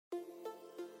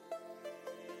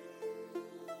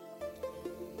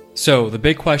So the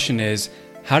big question is,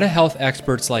 how do health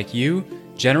experts like you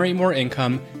generate more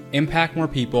income, impact more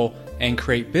people, and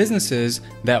create businesses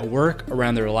that work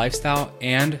around their lifestyle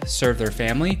and serve their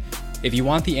family? If you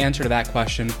want the answer to that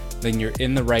question, then you're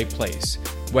in the right place.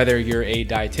 Whether you're a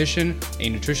dietitian,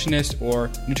 a nutritionist,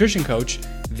 or nutrition coach,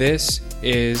 this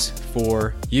is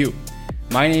for you.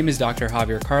 My name is Dr.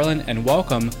 Javier Carlin, and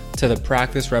welcome to the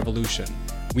Practice Revolution.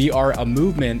 We are a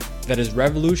movement that is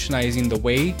revolutionizing the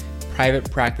way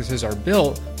private practices are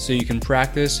built so you can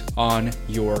practice on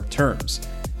your terms.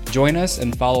 Join us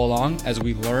and follow along as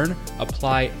we learn,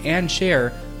 apply, and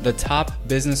share the top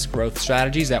business growth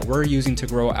strategies that we're using to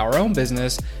grow our own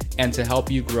business and to help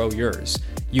you grow yours,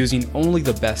 using only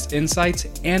the best insights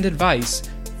and advice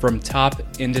from top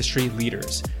industry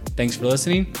leaders. Thanks for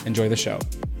listening. Enjoy the show.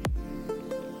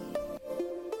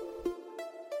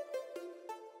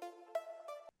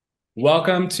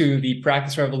 Welcome to the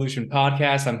Practice Revolution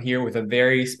podcast. I'm here with a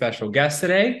very special guest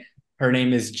today. Her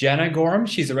name is Jenna Gorham.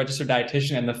 She's a registered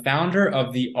dietitian and the founder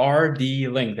of the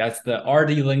RD Link. That's the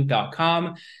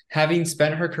rdlink.com. Having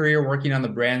spent her career working on the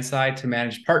brand side to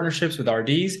manage partnerships with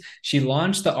RDs, she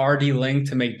launched the RD Link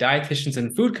to make dietitians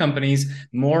and food companies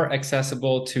more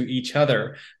accessible to each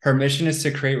other. Her mission is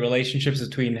to create relationships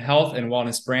between health and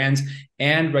wellness brands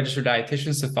and registered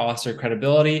dietitians to foster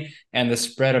credibility and the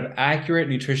spread of accurate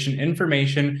nutrition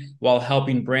information while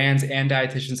helping brands and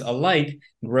dietitians alike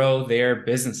grow their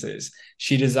businesses.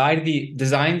 She designed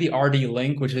the RD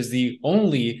Link, which is the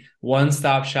only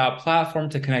one-stop shop platform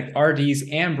to connect RDs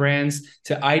and brands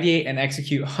to ideate and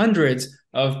execute hundreds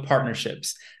of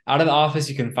partnerships. Out of the office,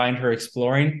 you can find her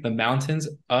exploring the mountains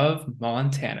of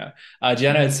Montana.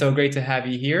 Jenna, it's so great to have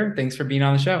you here. Thanks for being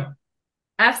on the show.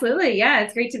 Absolutely. Yeah,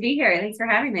 it's great to be here. Thanks for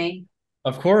having me.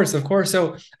 Of course.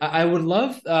 So I would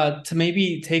love to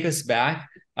maybe take us back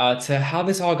to how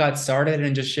this all got started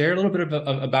and just share a little bit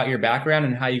about your background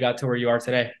and how you got to where you are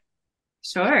today.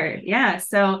 Sure. Yeah.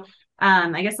 So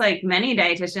I guess like many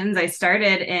dietitians, I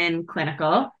started in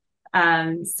clinical.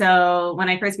 So when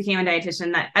I first became a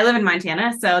dietitian, I live in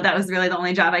Montana, so that was really the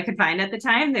only job I could find at the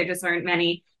time. There just weren't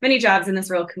many jobs in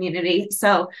this rural community.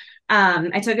 So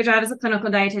I took a job as a clinical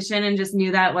dietitian and just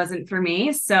knew that wasn't for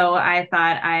me. So I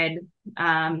thought I'd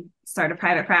start a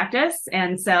private practice,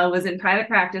 and so was in private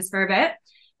practice for a bit.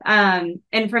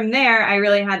 And from there, I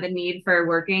really had the need for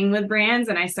working with brands,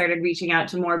 and I started reaching out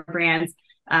to more brands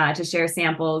to share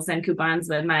samples and coupons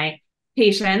with my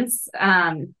patients.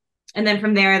 And then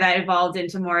from there, that evolved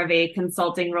into more of a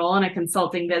consulting role and a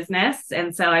consulting business.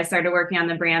 And so I started working on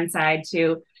the brand side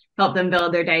to help them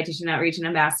build their dietitian outreach and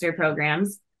ambassador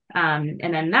programs. And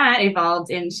then that evolved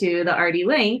into the RD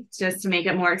Link just to make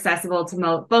it more accessible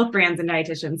to both brands and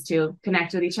dietitians to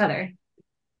connect with each other.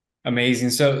 Amazing.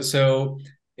 So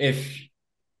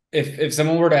if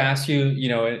someone were to ask you,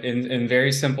 in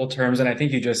very simple terms, and I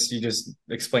think you just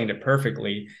explained it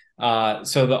perfectly.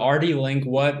 So the RD Link,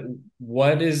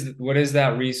 what is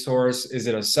that resource? Is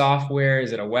it a software?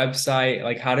 Is it a website?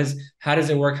 Like how does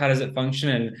it work? How does it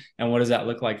function? And what does that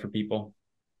look like for people?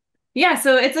 Yeah,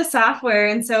 so it's a software,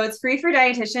 and so it's free for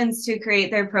dietitians to create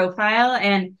their profile.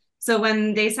 And so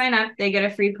when they sign up, they get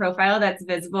a free profile that's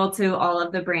visible to all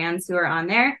of the brands who are on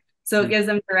there. So it gives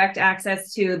them direct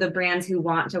access to the brands who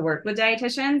want to work with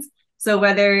dietitians. So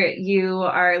whether you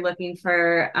are looking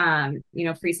for,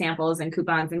 free samples and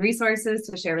coupons and resources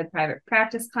to share with private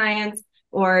practice clients,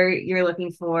 or you're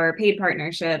looking for paid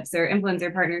partnerships or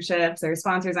influencer partnerships or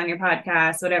sponsors on your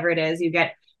podcast, whatever it is, you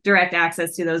get direct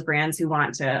access to those brands who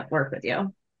want to work with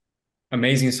you.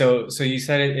 Amazing. So you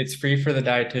said it's free for the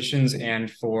dietitians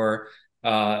and for,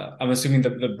 I'm assuming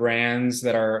the brands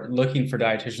that are looking for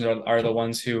dietitians are the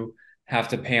ones who have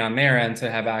to pay on their end to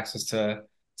have access to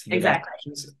the Exactly.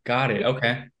 dietitians. Got it.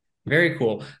 Okay. Very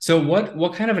cool. So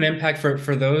what kind of an impact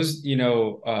for those,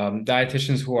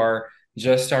 dietitians who are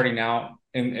just starting out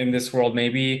in this world?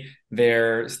 Maybe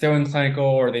they're still in clinical,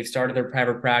 or they've started their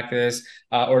private practice,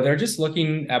 or they're just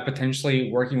looking at potentially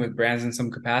working with brands in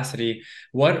some capacity.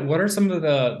 What are some of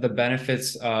the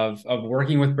benefits of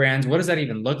working with brands? What does that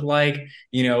even look like?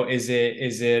 Is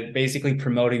it basically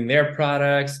promoting their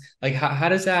products? Like how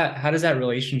does that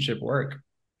relationship work?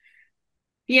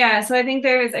 Yeah, so I think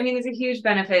there's a huge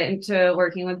benefit into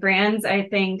working with brands. I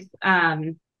think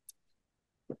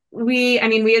we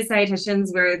as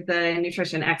dietitians, we're the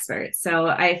nutrition experts. So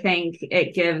I think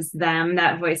it gives them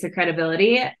that voice of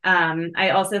credibility. I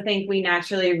also think we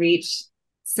naturally reach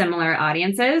similar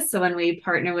audiences. So when we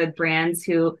partner with brands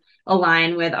who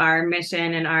align with our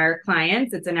mission and our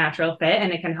clients, it's a natural fit,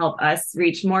 and it can help us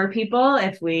reach more people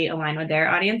if we align with their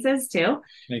audiences too.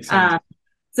 Makes sense.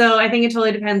 So I think it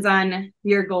totally depends on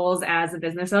your goals as a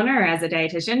business owner or as a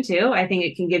dietitian too. I think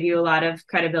it can give you a lot of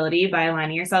credibility by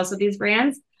aligning yourselves with these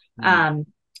brands. Mm. Um,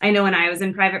 I know when I was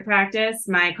in private practice,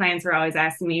 my clients were always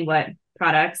asking me what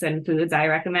products and foods I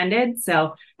recommended.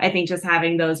 So I think just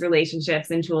having those relationships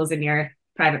and tools in your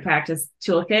private practice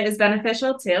toolkit is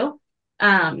beneficial too.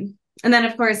 And then,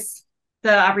 of course,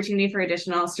 the opportunity for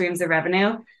additional streams of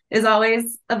revenue is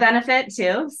always a benefit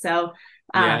too. So,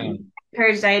 Yeah.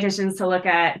 encourage dietitians to look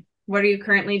at what are you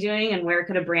currently doing and where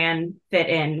could a brand fit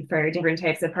in for different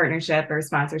types of partnership or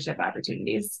sponsorship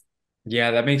opportunities.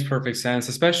 Yeah, that makes perfect sense,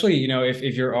 especially,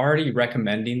 if you're already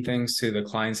recommending things to the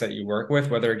clients that you work with,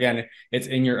 whether again, it's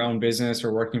in your own business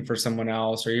or working for someone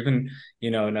else, or even,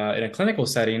 in a clinical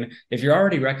setting, if you're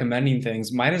already recommending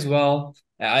things, might as well,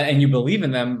 and you believe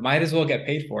in them, might as well get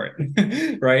paid for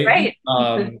it, right? Right.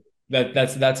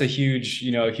 That's a huge,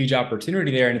 huge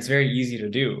opportunity there, and it's very easy to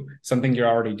do, something you're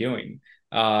already doing.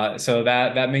 So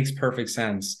that makes perfect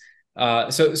sense.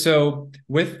 So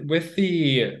with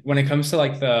the when it comes to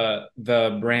like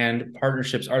the brand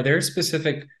partnerships, are there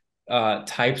specific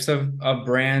types of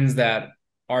brands that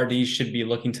RDs should be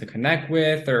looking to connect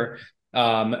with, or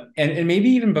and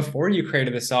maybe even before you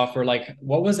created the software, like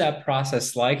what was that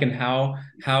process like, and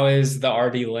how is the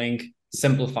RD link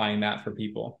simplifying that for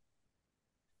people?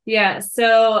 Yeah.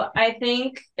 So I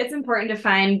think it's important to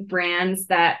find brands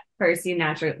that first you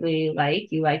naturally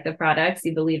like. You like the products,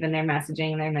 you believe in their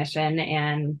messaging, their mission,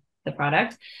 and the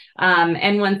product,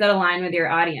 and ones that align with your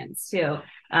audience too.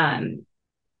 Um,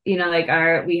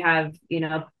 like we have,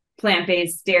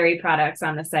 plant-based dairy products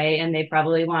on the site, and they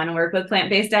probably want to work with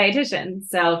plant-based dietitians.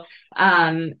 So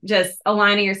just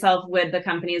aligning yourself with the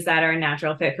companies that are a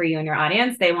natural fit for you and your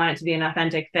audience. They want it to be an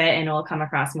authentic fit, and it will come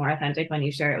across more authentic when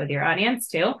you share it with your audience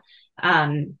too.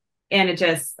 And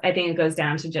I think it goes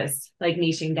down to just like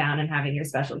niching down and having your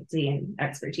specialty and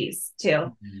expertise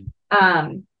too.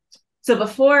 So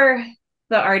before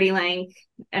the RD link,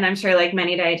 and I'm sure like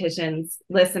many dietitians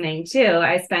listening too,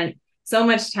 I spent so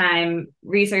much time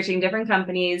researching different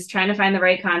companies, trying to find the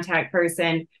right contact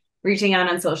person, reaching out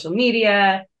on social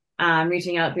media,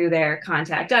 reaching out through their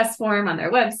contact us form on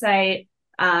their website.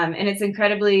 And it's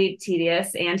incredibly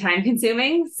tedious and time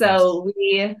consuming. Yes. So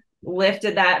we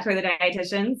lifted that for the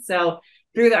dietitians. So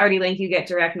through the RD link, you get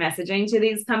direct messaging to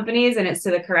these companies, and it's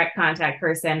to the correct contact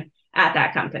person at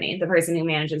that company, the person who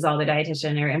manages all the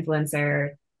dietitian or influencer,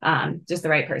 just the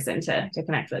right person to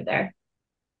connect with there.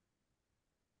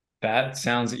 That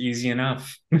sounds easy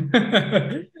enough.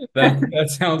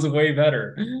 That sounds way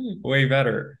better. Way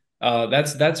better.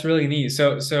 That's really neat.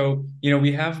 So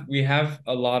we have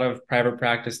a lot of private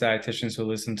practice dietitians who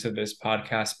listen to this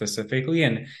podcast specifically,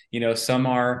 and some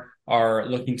are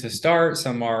looking to start,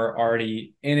 some are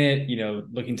already in it,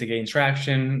 looking to gain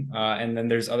traction, and then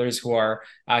there's others who are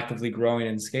actively growing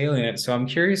and scaling it. So I'm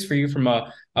curious for you from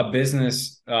a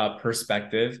business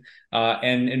perspective,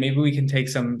 and maybe we can take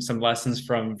some lessons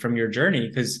from your journey,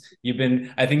 because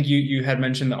I think you had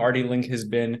mentioned the RD Link has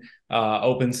been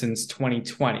open since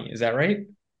 2020. Is that right?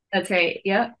 That's right.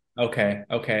 Yep. Okay.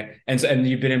 And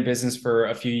you've been in business for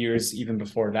a few years even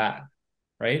before that,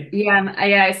 right? Yeah.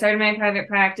 I started my private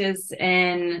practice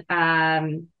in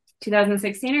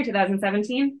 2016 or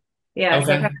 2017. Yeah.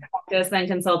 So Okay. private practice, then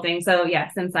consulting. So yeah,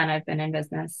 since then I've been in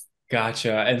business.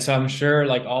 Gotcha. And so I'm sure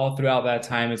like all throughout that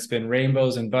time it's been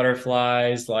rainbows and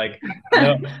butterflies, like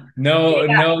no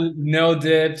Yeah. no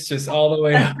dips, just all the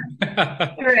way up.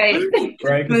 Right.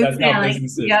 Right? Because Smooth that's how sailing.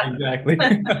 business is. Yep. Exactly.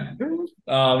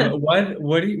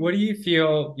 What do you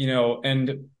feel,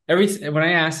 and when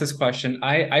I ask this question,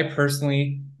 I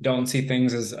personally don't see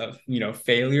things as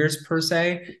failures per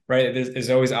se, right? There's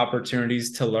always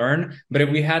opportunities to learn. But if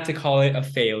we had to call it a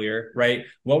failure, right?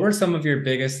 What were some of your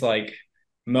biggest like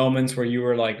moments where you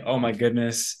were like, oh my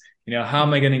goodness, how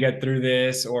am I going to get through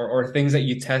this? Or things that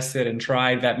you tested and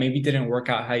tried that maybe didn't work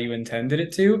out how you intended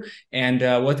it to? And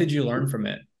what did you learn from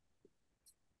it?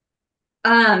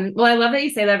 Well, I love that you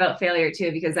say that about failure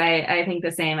too, because I think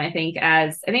the same. I think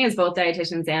as both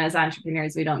dietitians and as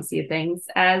entrepreneurs, we don't see things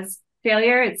as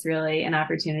failure. It's really an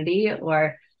opportunity,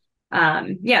 or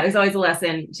there's always a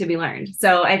lesson to be learned.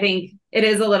 So I think it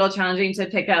is a little challenging to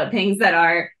pick out things that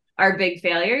are big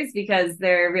failures, because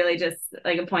they're really just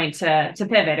like a point to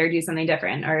pivot or do something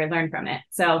different or learn from it.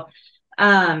 So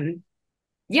I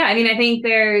mean, I think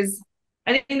there's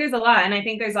a lot. And I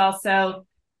think there's also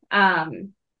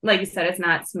like you said, it's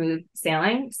not smooth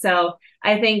sailing. So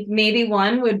I think maybe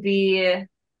one would be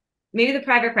maybe the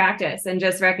private practice, and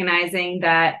just recognizing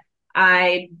that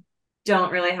I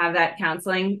don't really have that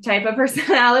counseling type of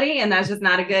personality, and that's just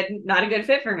not a good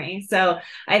fit for me. So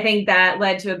I think that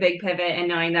led to a big pivot in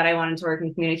knowing that I wanted to work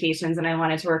in communications and I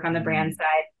wanted to work on the brand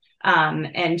side,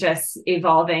 and just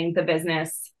evolving the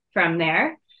business from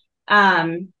there.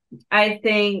 I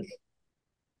think,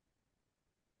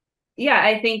 yeah,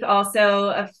 I think also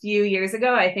a few years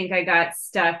ago, I think I got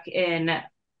stuck in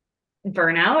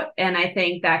burnout. And I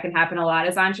think that can happen a lot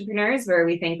as entrepreneurs, where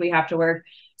we think we have to work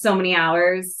so many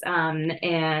hours, and,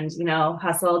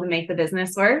 hustle to make the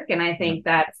business work. And I think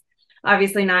that's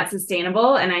obviously not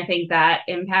sustainable. And I think that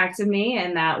impacted me.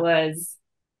 And that was,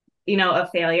 a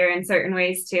failure in certain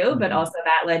ways too, but also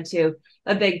that led to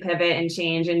a big pivot and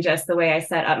change in just the way I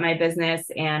set up my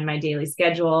business and my daily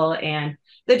schedule and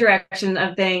the direction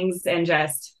of things and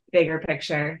just bigger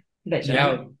picture vision.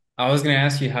 Yeah, I was going to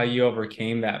ask you how you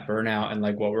overcame that burnout and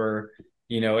like what were,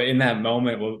 in that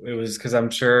moment. It was because I'm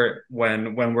sure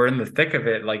when we're in the thick of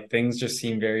it, like things just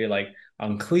seem very like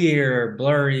unclear,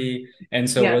 blurry. And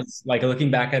so Yeah. was like looking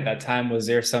back at that time, was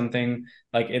there something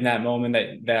like in that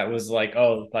moment that was like,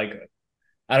 oh, like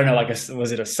I don't know, like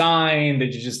was it a sign?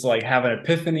 Did you just like have an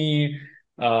epiphany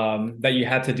that you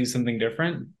had to do something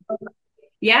different?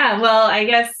 Yeah. Well, I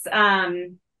guess,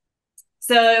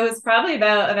 so it was probably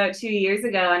about 2 years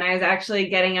ago, and I was actually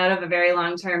getting out of a very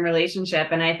long-term relationship.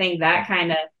 And I think that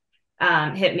kind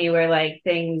of hit me where like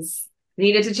things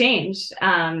needed to change.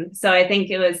 So I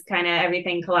think it was kind of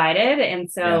everything collided. And Yeah.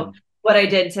 so what I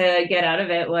did to get out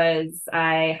of it was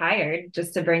I hired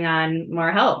just to bring on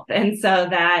more help. And so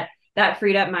that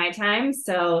freed up my time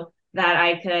so that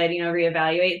I could,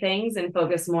 reevaluate things and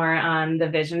focus more on the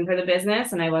vision for the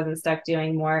business. And I wasn't stuck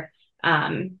doing more,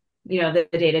 the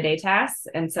day-to-day tasks.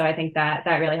 And so I think that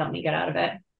really helped me get out of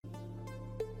it.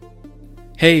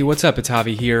 Hey, what's up? It's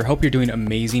Javi here. Hope you're doing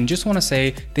amazing. Just want to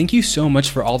say thank you so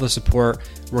much for all the support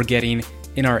we're getting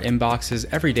in our inboxes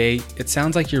every day. It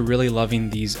sounds like you're really loving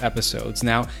these episodes.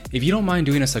 Now, if you don't mind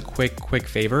doing us a quick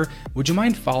favor, would you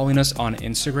mind following us on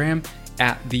Instagram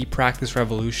at The Practice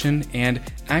Revolution and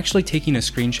actually taking a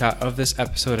screenshot of this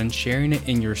episode and sharing it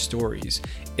in your stories?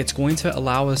 It's going to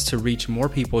allow us to reach more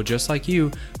people just like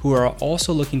you who are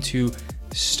also looking to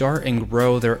start and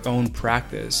grow their own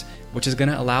practice, which is going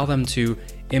to allow them to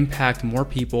impact more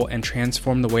people and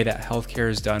transform the way that healthcare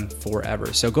is done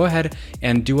forever. So go ahead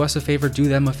and do us a favor, do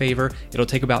them a favor. It'll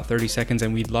take about 30 seconds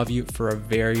and we'd love you for a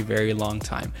very, very long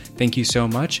time. Thank you so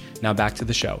much. Now back to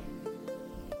the show.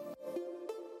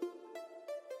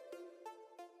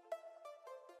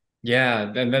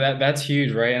 Yeah, and that's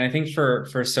huge, right? And I think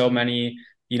for so many,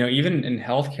 even in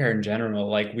healthcare in general,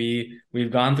 like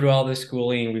we've gone through all this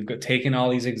schooling, taken all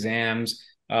these exams,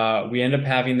 we end up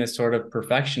having this sort of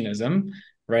perfectionism,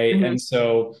 right? Mm-hmm. And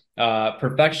so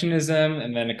perfectionism,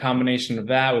 and then a combination of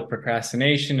that with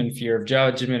procrastination and fear of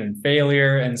judgment and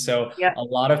failure. And so Yep. a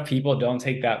lot of people don't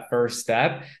take that first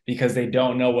step because they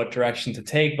don't know what direction to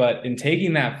take. But in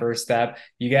taking that first step,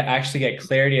 you actually get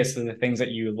clarity as to the things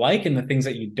that you like and the things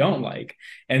that you don't like.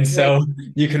 And so Right.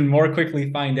 you can more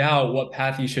quickly find out what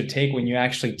path you should take when you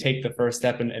actually take the first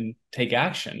step and take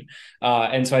action.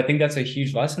 And so I think that's a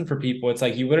huge lesson for people. It's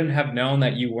like you wouldn't have known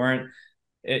that you weren't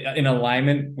in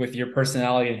alignment with your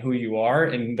personality and who you are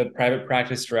in the private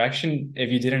practice direction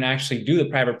if you didn't actually do the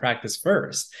private practice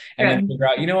first and Yeah. then figure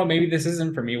out, what, maybe this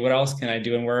isn't for me. What else can I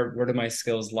do? And where do my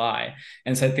skills lie?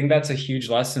 And so I think that's a huge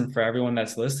lesson for everyone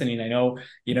that's listening. I know,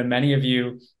 many of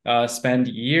you spend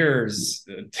years,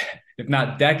 if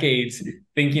not decades,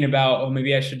 thinking about, oh,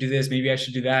 maybe I should do this, maybe I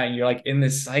should do that. And you're like in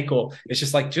this cycle. It's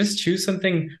just like, just choose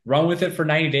something, run with it for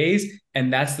 90 days.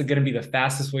 And that's going to be the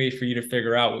fastest way for you to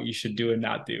figure out what you should do and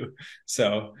not do.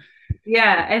 So,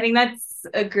 Yeah, I think that's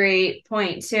a great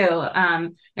point too.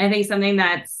 And I think something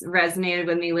that's resonated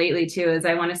with me lately too is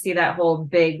I want to see that whole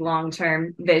big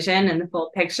long-term vision and the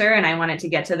full picture. And I want it to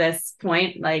get to this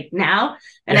point like now.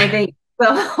 And yeah. I think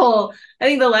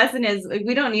the lesson is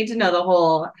we don't need to know the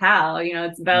whole how,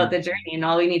 it's about the journey. And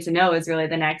all we need to know is really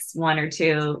the next one or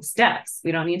two steps.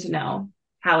 We don't need to know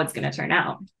how it's going to turn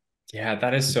out. Yeah,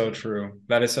 that is so true.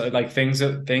 That is like things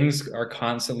are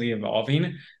constantly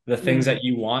evolving. The things that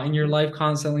you want in your life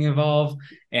constantly evolve.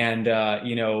 And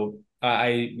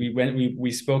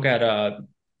we spoke at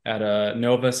a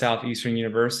Nova Southeastern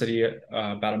University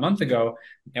about a month ago,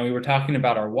 and we were talking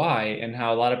about our why and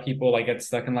how a lot of people like get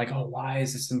stuck in like, oh, why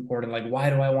is this important? Like, why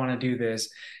do I want to do this?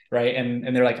 Right.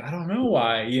 And they're like, I don't know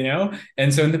why,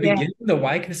 And so in the Yeah. beginning, the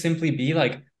why could simply be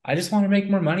like, I just want to make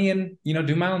more money and,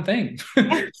 do my own thing.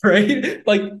 Yeah. Right?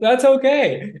 Like that's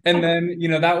okay. And then,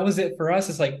 that was it for us.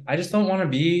 It's like, I just don't want to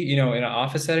be, in an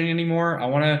office setting anymore. I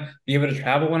want to be able to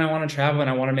travel when I want to travel and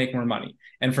I want to make more money.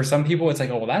 And for some people, it's like,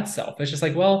 oh, well, that's selfish. It's just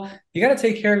like, well, you got to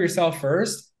take care of yourself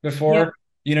first Yeah. before,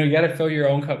 you got to fill your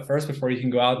own cup first before you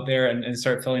can go out there and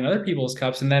start filling other people's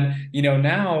cups. And then,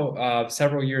 now,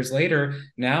 several years later,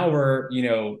 now we're,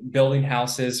 building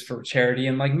houses for charity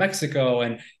in like Mexico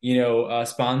and,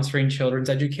 sponsoring children's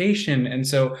education. And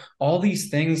so all these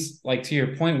things, like to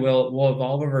your point, will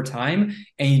evolve over time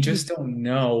and you just don't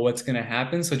know what's going to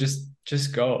happen. So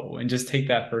just go and just take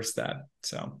that first step.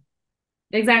 So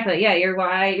Exactly. Yeah. Your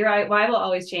why will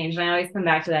always change. And I always come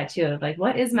back to that too, of like,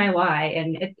 what is my why?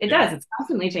 And it yeah, does, it's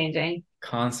constantly changing.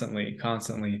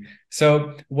 constantly.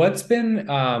 So what's been,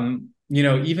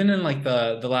 even in like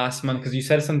the last month, because you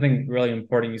said something really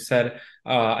important. You said,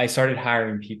 I started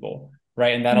hiring people,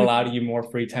 right? And that Mhm. allowed you more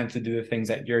free time to do the things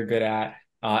that you're good at.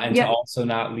 And to Yep. also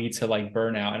not lead to like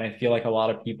burnout. And I feel like a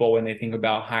lot of people, when they think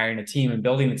about hiring a team and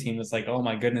building a team, it's like, oh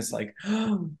my goodness, like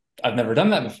I've never done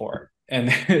that before. And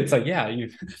it's like, yeah,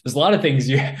 there's a lot of things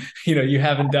you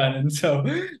haven't done.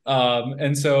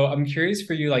 And so I'm curious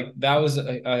for you, like that was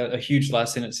a huge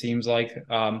lesson, it seems like.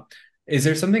 Is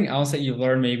there something else that you've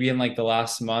learned maybe in like the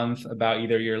last month about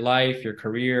either your life, your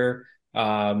career,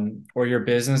 or your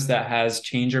business that has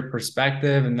changed your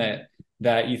perspective and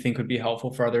that you think would be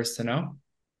helpful for others to know?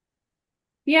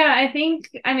 Yeah,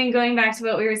 I mean, going back to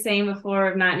what we were saying before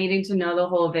of not needing to know the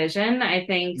whole vision, I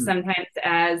think Mm. sometimes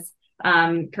as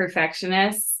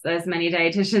perfectionists, as many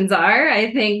dietitians are,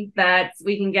 I think that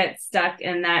we can get stuck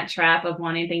in that trap of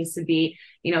wanting things to be,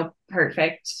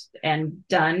 perfect and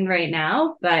done right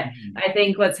now. But Mhm. I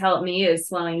think what's helped me is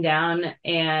slowing down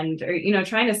and, or,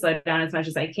 trying to slow down as much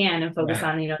as I can and focus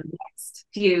Yeah. on, the next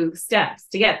few steps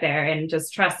to get there and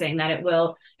just trusting that it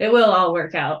will all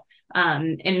work out.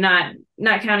 And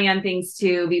not counting on things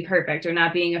to be perfect or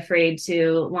not being afraid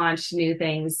to launch new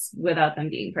things without them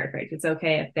being perfect. It's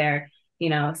okay if they're,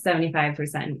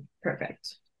 75%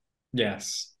 perfect.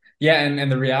 Yes. Yeah,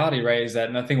 and the reality, right, is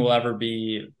that nothing will ever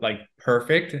be like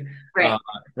perfect, uh, Right.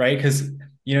 right? Because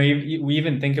we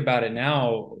even think about it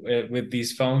now with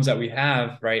these phones that we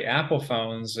have, right? Apple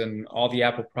phones and all the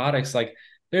Apple products, like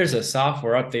there's a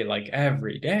software update like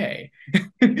every day,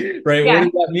 right? What Yeah.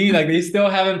 does that mean? Like they still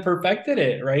haven't perfected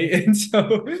it, right?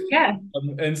 Yeah.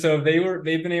 And so if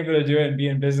they've been able to do it and be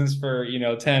in business for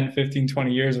 10, 15,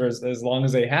 20 years or as long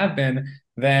as they have been,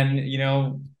 then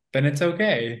then it's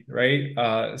okay,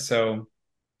 right? So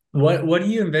what do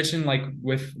you envision like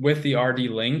with the RD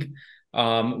Link?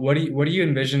 What do you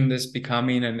envision this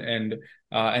becoming and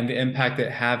the impact it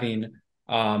having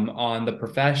on the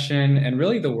profession and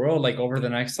really the world like over the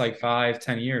next like 5,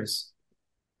 10 years?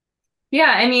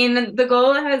 Yeah, I mean, the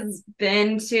goal has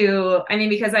been to, I mean,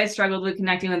 because I struggled with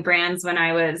connecting with brands when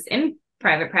I was in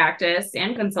private practice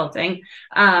and consulting,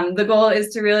 the goal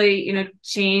is to really,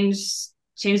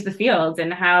 change the field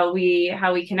and how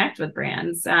we connect with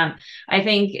brands. I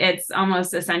think it's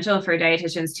almost essential for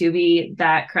dietitians to be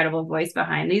that credible voice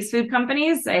behind these food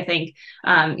companies. I think,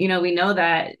 we know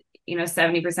that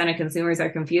 70% of consumers are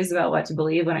confused about what to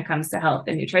believe when it comes to health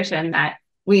and nutrition. That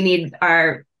we need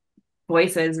our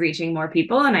voices reaching more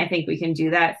people. And I think we can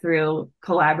do that through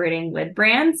collaborating with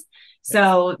brands. Yes.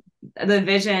 So the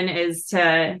vision is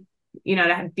to,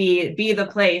 to be the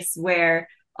place where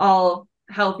all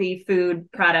healthy food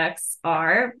products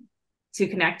are, to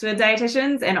connect with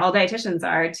dietitians, and all dietitians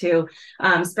are to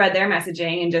spread their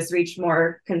messaging and just reach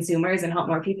more consumers and help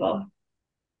more people.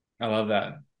 I love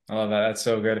that. I love that. That's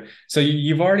so good. So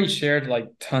you've already shared like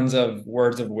tons of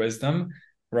words of wisdom,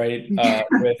 right?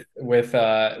 With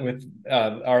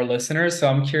our listeners. So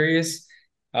I'm curious,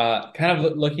 kind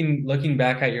of looking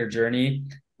back at your journey.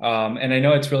 And I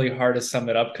know it's really hard to sum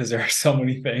it up because there are so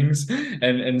many things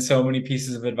and so many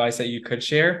pieces of advice that you could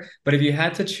share. But if you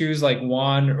had to choose like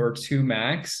one or two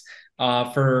max,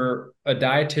 for a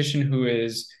dietitian who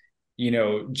is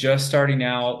just starting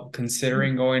out,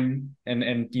 considering going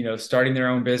and starting their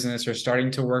own business or starting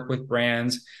to work with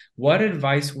brands, what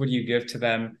advice would you give to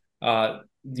them,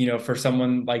 for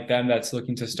someone like them that's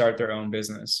looking to start their own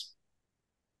business?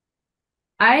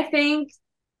 I think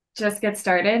just get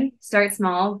started, start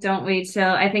small. Don't wait till,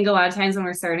 I think a lot of times when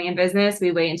we're starting a business,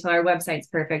 we wait until our website's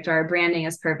perfect, or our branding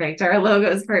is perfect, or our logo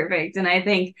is perfect. And I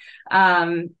think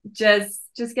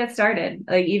just get started.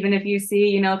 Like even if you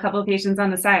see, a couple of patients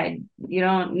on the side, you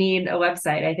don't need a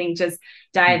website. I think just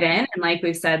dive in, and like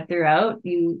we've said throughout,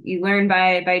 you learn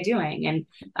by doing,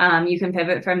 and you can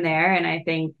pivot from there. And I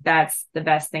think that's the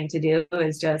best thing to do,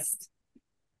 is just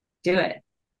do it.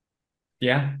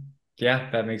 Yeah. Yeah,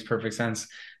 that makes perfect sense.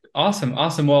 Awesome,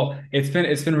 awesome. Well, it's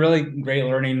been really great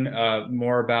learning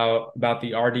more about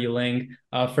the RD Link.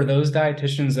 For those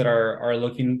dietitians that are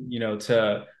looking,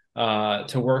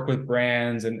 to work with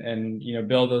brands and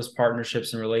build those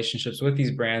partnerships and relationships with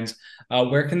these brands,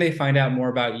 where can they find out more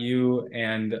about you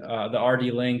and the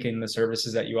RD Link and the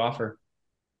services that you offer?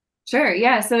 Sure.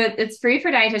 Yeah. So it's free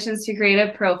for dietitians to create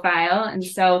a profile. And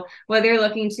so whether you're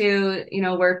looking to,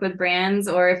 work with brands,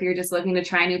 or if you're just looking to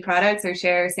try new products or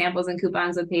share samples and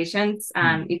coupons with patients,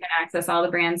 you can access all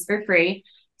the brands for free.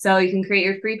 So you can create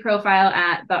your free profile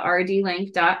at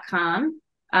therdlink.com.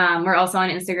 We're also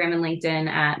on Instagram and LinkedIn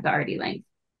at the RD Link.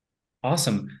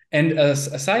 Awesome. And a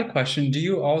side question, do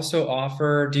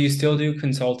you still do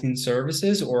consulting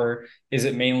services, or is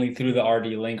it mainly through the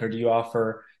RD Link, or do you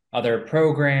offer other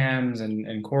programs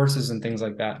and courses and things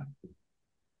like that?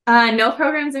 No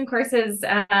programs and courses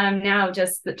now,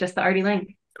 just the RD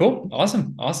Link. Cool.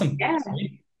 Awesome. Awesome. Yeah.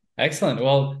 Sweet. Excellent.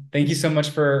 Well, thank you so much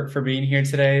for being here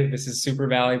today. This is super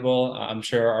valuable. I'm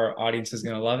sure our audience is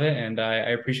going to love it, and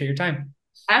I appreciate your time.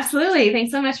 Absolutely.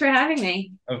 Thanks so much for having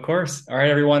me. Of course. All right,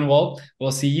 everyone. Well,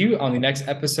 we'll see you on the next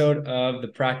episode of The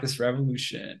Practice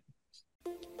Revolution.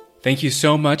 Thank you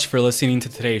so much for listening to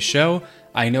today's show.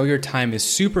 I know your time is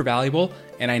super valuable,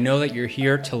 and I know that you're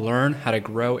here to learn how to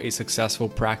grow a successful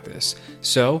practice.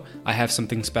 So I have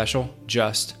something special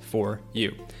just for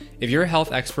you. If you're a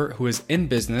health expert who is in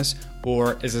business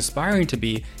or is aspiring to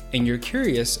be, and you're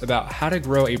curious about how to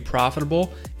grow a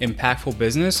profitable, impactful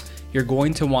business, you're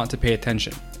going to want to pay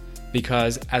attention.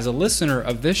 Because as a listener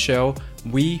of this show,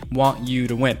 we want you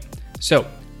to win. So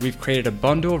we've created a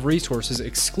bundle of resources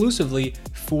exclusively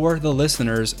for the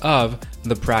listeners of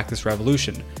The Practice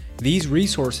Revolution. These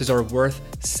resources are worth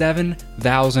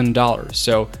 $7,000.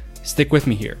 So stick with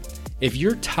me here. If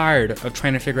you're tired of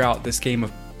trying to figure out this game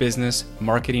of business,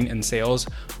 marketing, and sales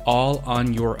all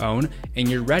on your own, and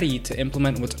you're ready to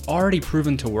implement what's already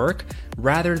proven to work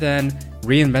rather than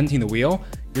reinventing the wheel,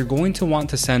 you're going to want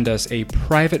to send us a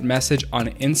private message on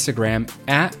Instagram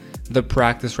at The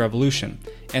Practice Revolution,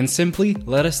 and simply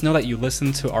let us know that you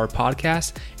listened to our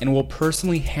podcast, and we'll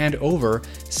personally hand over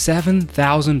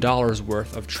 $7,000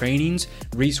 worth of trainings,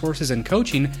 resources, and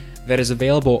coaching that is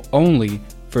available only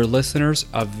for listeners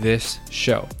of this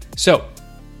show. So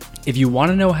if you want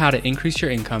to know how to increase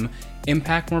your income,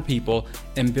 impact more people,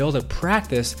 and build a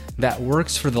practice that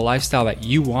works for the lifestyle that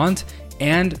you want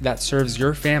and that serves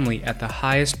your family at the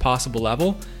highest possible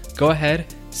level, go ahead,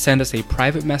 send us a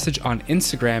private message on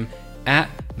Instagram at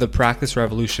The Practice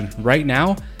Revolution right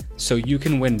now so you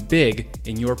can win big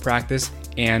in your practice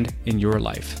and in your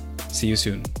life. See you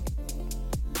soon.